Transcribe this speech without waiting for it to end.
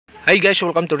Hi guys,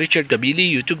 welcome to Richard Kabili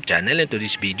YouTube channel, and to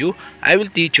this video, I will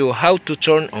teach you how to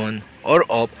turn on or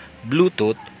off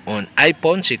Bluetooth on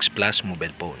iPhone 6 Plus mobile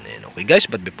phone. And okay guys,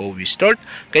 but before we start,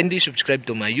 kindly subscribe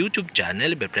to my YouTube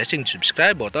channel by pressing the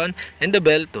subscribe button and the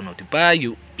bell to notify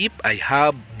you if I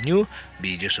have new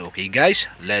videos. Okay guys,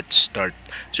 let's start.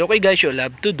 So okay guys, all you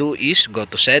have to do is go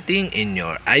to setting in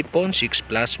your iPhone 6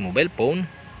 Plus mobile phone.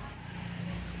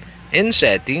 In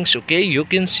settings, okay, you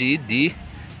can see the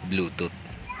Bluetooth.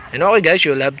 And okay guys,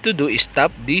 you'll have to do is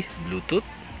tap the Bluetooth.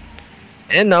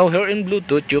 And now here in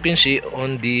Bluetooth, you can see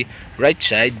on the right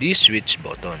side the switch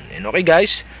button. And okay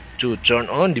guys, to turn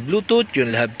on the Bluetooth,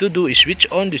 you'll have to do is switch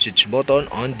on the switch button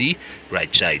on the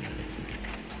right side.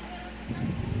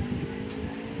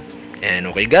 And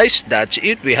okay guys, that's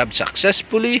it. We have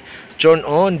successfully turned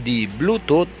on the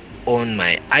Bluetooth on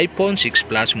my iPhone 6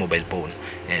 Plus mobile phone.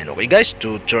 And okay guys,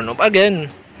 to turn off again,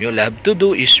 you'll have to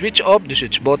do is switch off the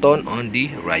switch button on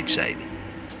the right side.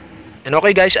 And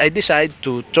okay guys, I decide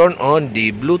to turn on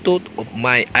the Bluetooth of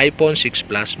my iPhone 6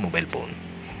 Plus mobile phone.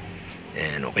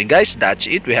 And okay guys, that's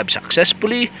it. We have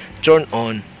successfully turned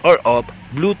on or off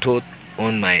Bluetooth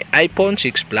on my iPhone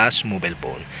 6 Plus mobile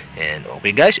phone. And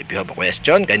okay guys, if you have a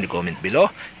question, kindly comment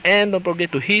below. And don't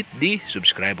forget to hit the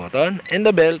subscribe button and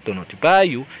the bell to notify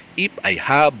you if I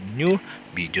have new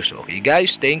videos. Okay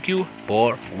guys, thank you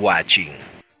for watching.